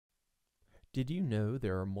Did you know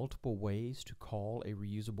there are multiple ways to call a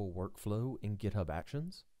reusable workflow in GitHub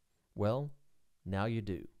Actions? Well, now you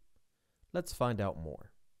do. Let's find out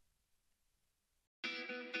more.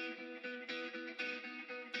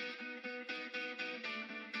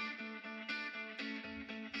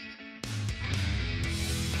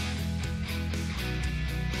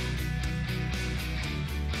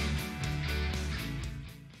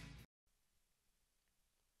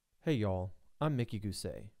 Hey y'all, I'm Mickey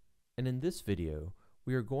Gousset, and in this video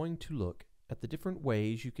we are going to look at the different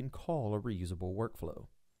ways you can call a reusable workflow.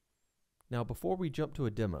 Now before we jump to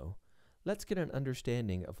a demo, let's get an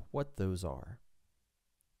understanding of what those are.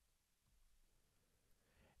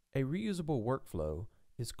 A reusable workflow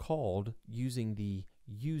is called using the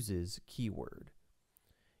uses keyword,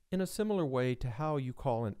 in a similar way to how you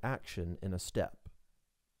call an action in a step.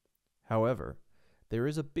 However, there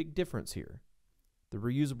is a big difference here. The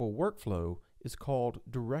reusable workflow is called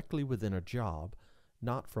directly within a job,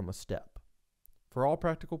 not from a step. For all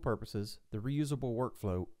practical purposes, the reusable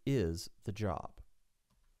workflow is the job.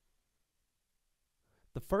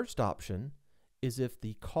 The first option is if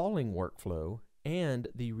the calling workflow and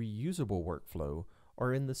the reusable workflow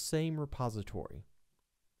are in the same repository.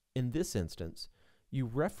 In this instance, you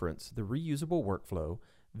reference the reusable workflow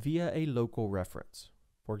via a local reference.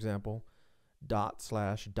 For example,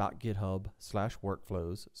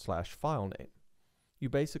 ./.github/workflows/filename. You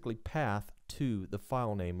basically path to the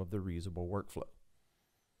file name of the reusable workflow.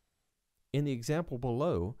 In the example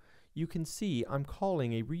below, you can see I'm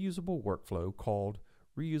calling a reusable workflow called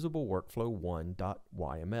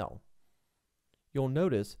reusableworkflow1.yml. You'll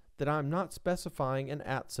notice that I'm not specifying an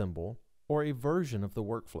 @ or a version of the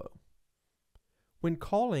workflow. When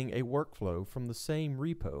calling a workflow from the same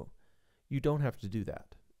repo, you don't have to do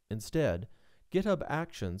that. Instead, GitHub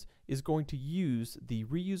Actions is going to use the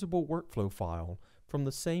reusable workflow file from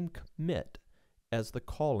the same commit as the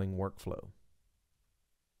calling workflow.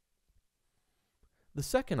 The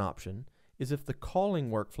second option is if the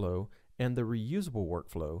calling workflow and the reusable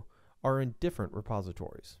workflow are in different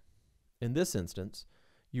repositories. In this instance,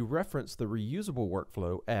 you reference the reusable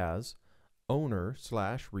workflow as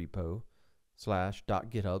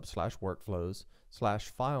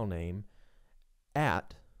owner/repo/.github/workflows/filename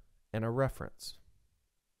 @ and a reference.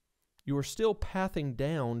 You are still pathing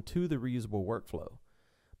down to the reusable workflow,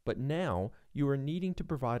 but now you are needing to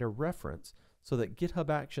provide a reference so that GitHub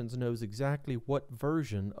Actions knows exactly what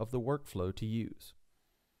version of the workflow to use.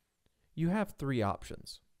 You have three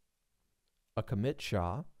options: a commit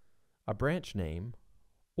SHA, a branch name,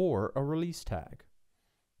 or a release tag.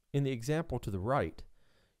 In the example to the right,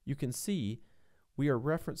 you can see we are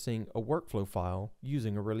referencing a workflow file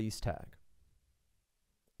using a release tag.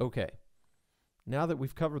 Okay, now that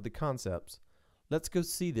we've covered the concepts, let's go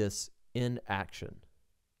see this in action.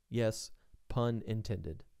 Yes, pun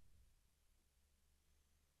intended.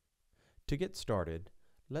 To get started,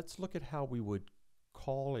 let's look at how we would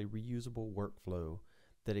call a reusable workflow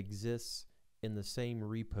that exists in the same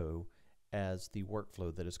repo as the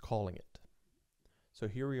workflow that is calling it. So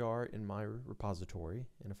here we are in my repository,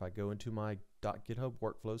 and if I go into my .github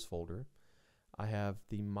workflows folder, I have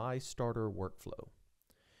the my starter workflow.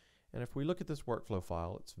 And if we look at this workflow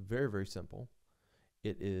file, it's very simple.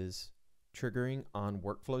 It is triggering on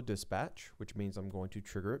workflow dispatch, which means I'm going to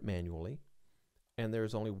trigger it manually. And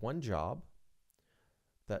there's only one job.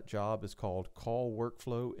 That job is called call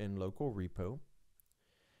workflow in local repo.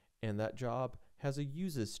 And that job has a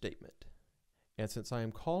uses statement. And since I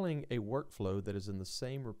am calling a workflow that is in the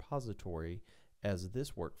same repository as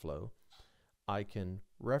this workflow, I can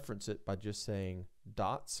reference it by just saying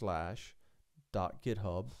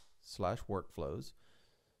 ./.github/workflows,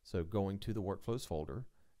 so going to the workflows folder,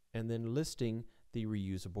 and then listing the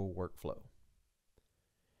reusable workflow.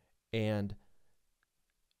 And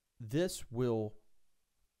this will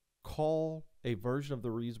call a version of the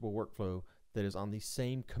reusable workflow that is on the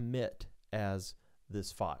same commit as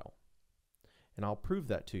this file. And I'll prove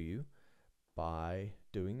that to you by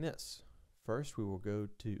doing this. First, we will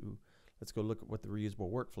let's go look at what the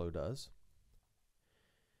reusable workflow does.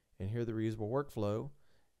 And here the reusable workflow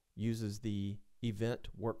uses the event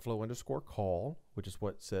workflow_call, which is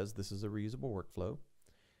what says this is a reusable workflow.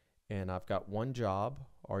 And I've got one job,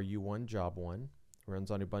 RU1 job1,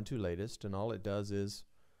 runs on Ubuntu latest, and all it does is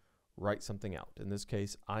write something out. In this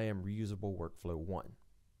case, I am reusable workflow 1.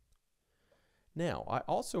 Now, I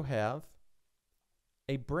also have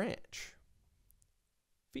a branch,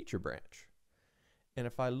 feature branch. And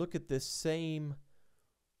if I look at this same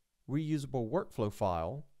reusable workflow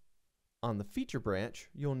file on the feature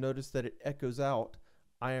branch, you'll notice that it echoes out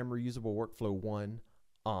I am reusable workflow 1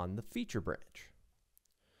 on the feature branch.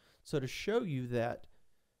 So to show you that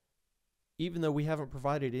even though we haven't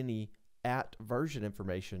provided any @ version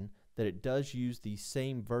information, that it does use the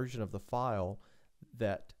same version of the file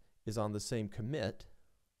that is on the same commit,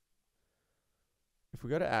 if we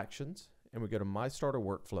go to Actions and we go to My Starter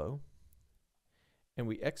Workflow and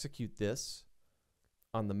we execute this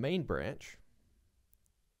on the main branch,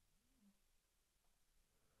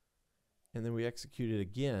 and then we execute it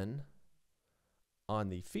again on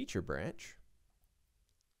the feature branch,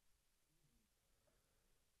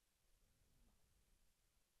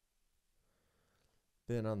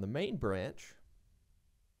 then on the main branch,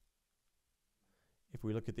 if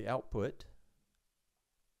we look at the output,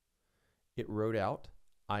 it wrote out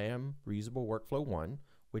I am Reusable Workflow 1,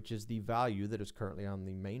 which is the value that is currently on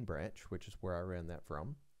the main branch, which is where I ran that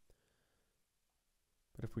from.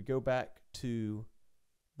 But if we go back to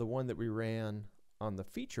the one that we ran on the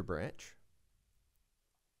feature branch,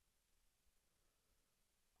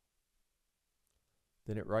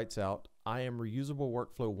 then it writes out I am Reusable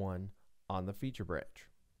Workflow 1 on the feature branch.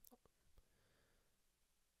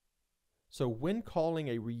 So when calling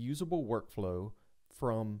a reusable workflow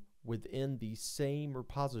from within the same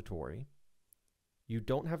repository, you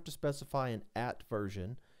don't have to specify an @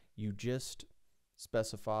 version, you just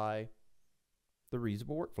specify the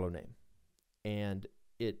reusable workflow name. And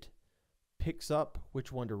it picks up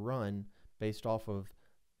which one to run based off of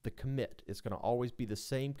the commit. It's going to always be the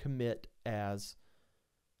same commit as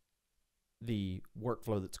the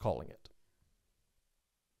workflow that's calling it.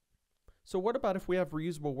 So what about if we have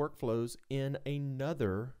reusable workflows in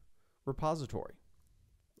another repository?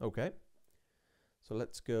 Okay, so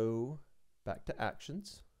let's go back to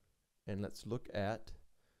Actions and let's look at,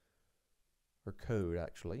 or code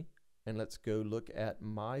actually, and let's go look at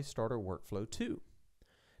My Starter Workflow 2.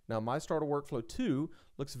 Now My Starter Workflow 2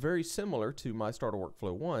 looks very similar to My Starter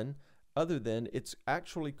Workflow 1, other than it's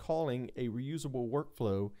actually calling a reusable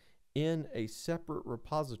workflow in a separate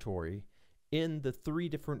repository in the 3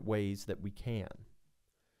 different ways that we can.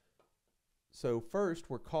 So first,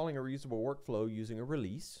 we're calling a reusable workflow using a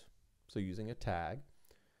release, so using a tag,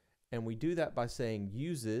 and we do that by saying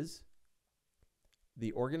uses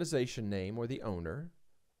the organization name or the owner,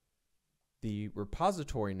 the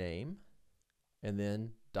repository name, and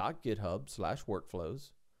then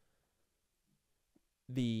 .github/workflows,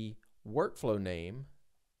 the workflow name,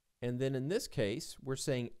 and then in this case, we're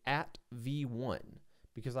saying @v1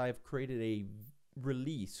 because I have created a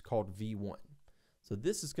release called v1. So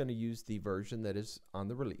this is going to use the version that is on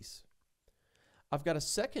the release. I've got a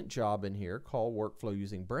second job in here called workflow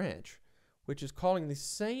using branch, which is calling the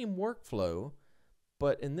same workflow,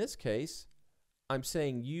 but in this case, I'm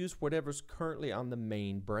saying use whatever's currently on the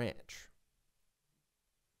main branch.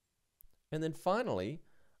 And then finally,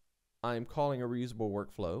 I'm calling a reusable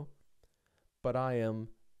workflow, but I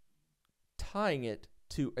am tying it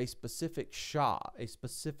to a specific SHA, a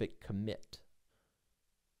specific commit.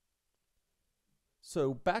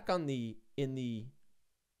 So back on in the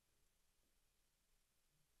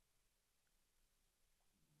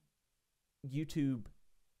YouTube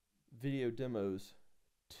video demos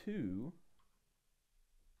 2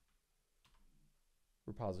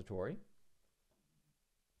 repository,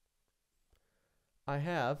 I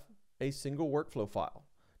have a single workflow file.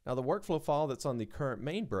 Now the workflow file that's on the current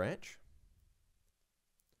main branch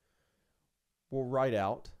will write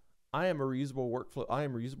out I am Reusable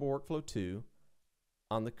Workflow 2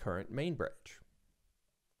 on the current main branch.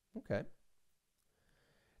 Okay.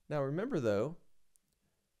 Now remember though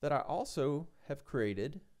that I also have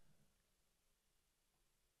created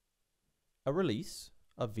a release,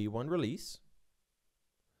 a v1 release.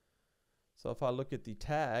 So if I look at the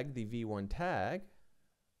tag, the v1 tag,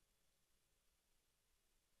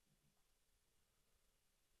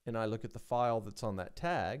 and I look at the file that's on that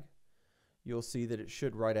tag, you'll see that it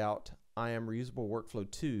should write out I am Reusable Workflow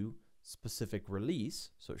 2 specific release,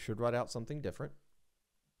 so it should write out something different.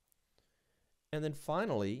 And then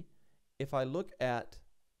finally, if I look at,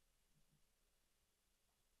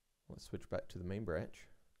 let's switch back to the main branch,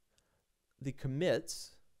 the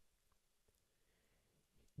commits,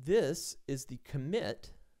 this is the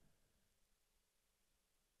commit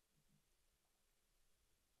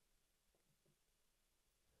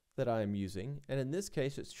that I am using, and in this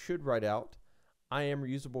case it should write out I am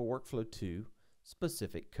Reusable Workflow 2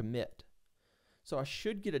 specific commit. So I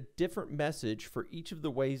should get a different message for each of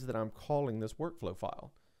the ways that I'm calling this workflow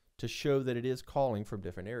file to show that it is calling from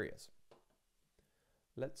different areas.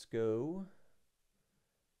 Let's go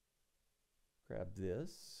grab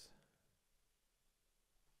this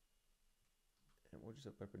and we'll just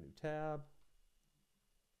open up a new tab.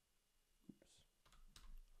 Oops.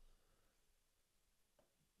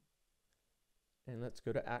 And let's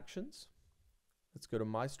go to Actions. Let's go to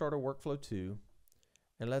My Starter Workflow 2,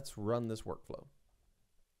 and let's run this workflow.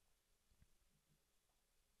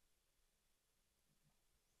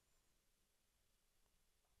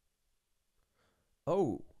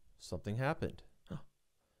 Oh, something happened.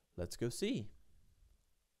 Let's go see.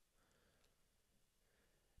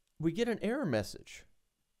 We get an error message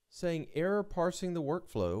saying error parsing the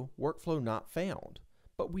workflow, workflow not found.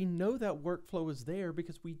 But we know that workflow is there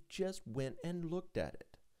because we just went and looked at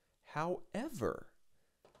it. However,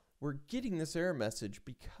 we're getting this error message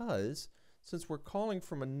because since we're calling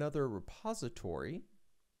from another repository,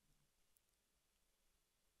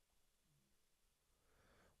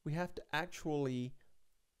 we have to actually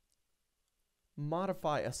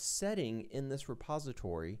modify a setting in this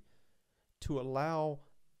repository to allow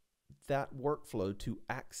that workflow to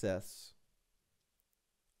access,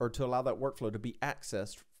 or to allow that workflow to be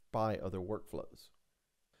accessed by other workflows.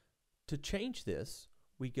 To change this,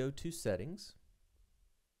 we go to Settings,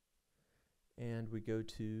 and we go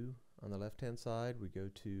to, on the left-hand side, we go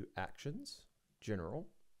to Actions, General,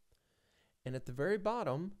 and at the very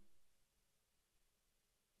bottom,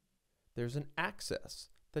 there's an access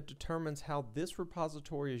that determines how this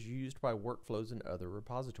repository is used by workflows in other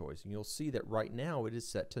repositories. And you'll see that right now it is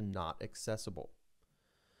set to not accessible.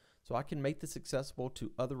 So I can make this accessible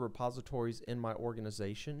to other repositories in my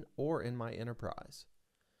organization or in my enterprise.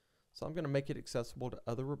 So I'm going to make it accessible to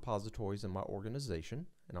other repositories in my organization,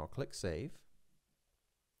 and I'll click Save.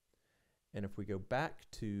 And if we go back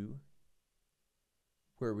to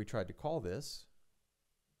where we tried to call this,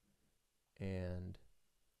 and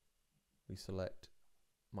we select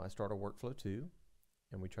My Starter Workflow 2,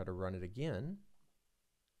 and we try to run it again,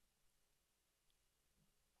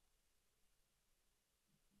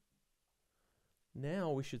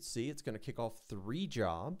 now we should see it's going to kick off 3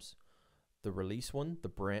 jobs: the release one, the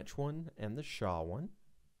branch one, and the SHA one.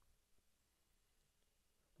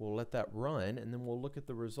 We'll let that run, and then we'll look at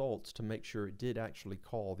the results to make sure it did actually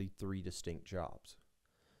call the 3 distinct jobs.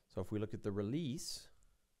 So if we look at the release,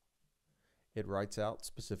 it writes out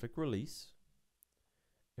specific release.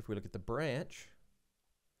 If we look at the branch,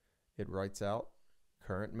 it writes out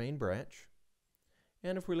current main branch.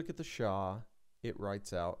 And if we look at the SHA, it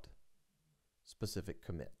writes out specific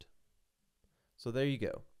commit. So there you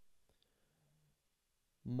go.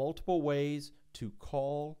 Multiple ways to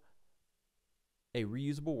call a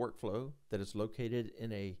reusable workflow that is located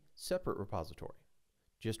in a separate repository.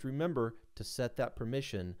 Just remember to set that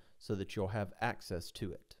permission so that you'll have access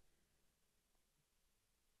to it.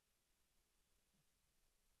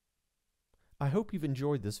 I hope you've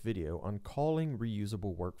enjoyed this video on calling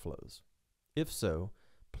reusable workflows. If so,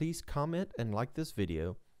 please comment and like this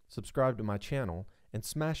video, subscribe to my channel, and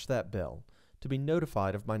smash that bell to be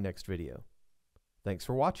notified of my next video. Thanks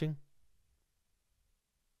for watching.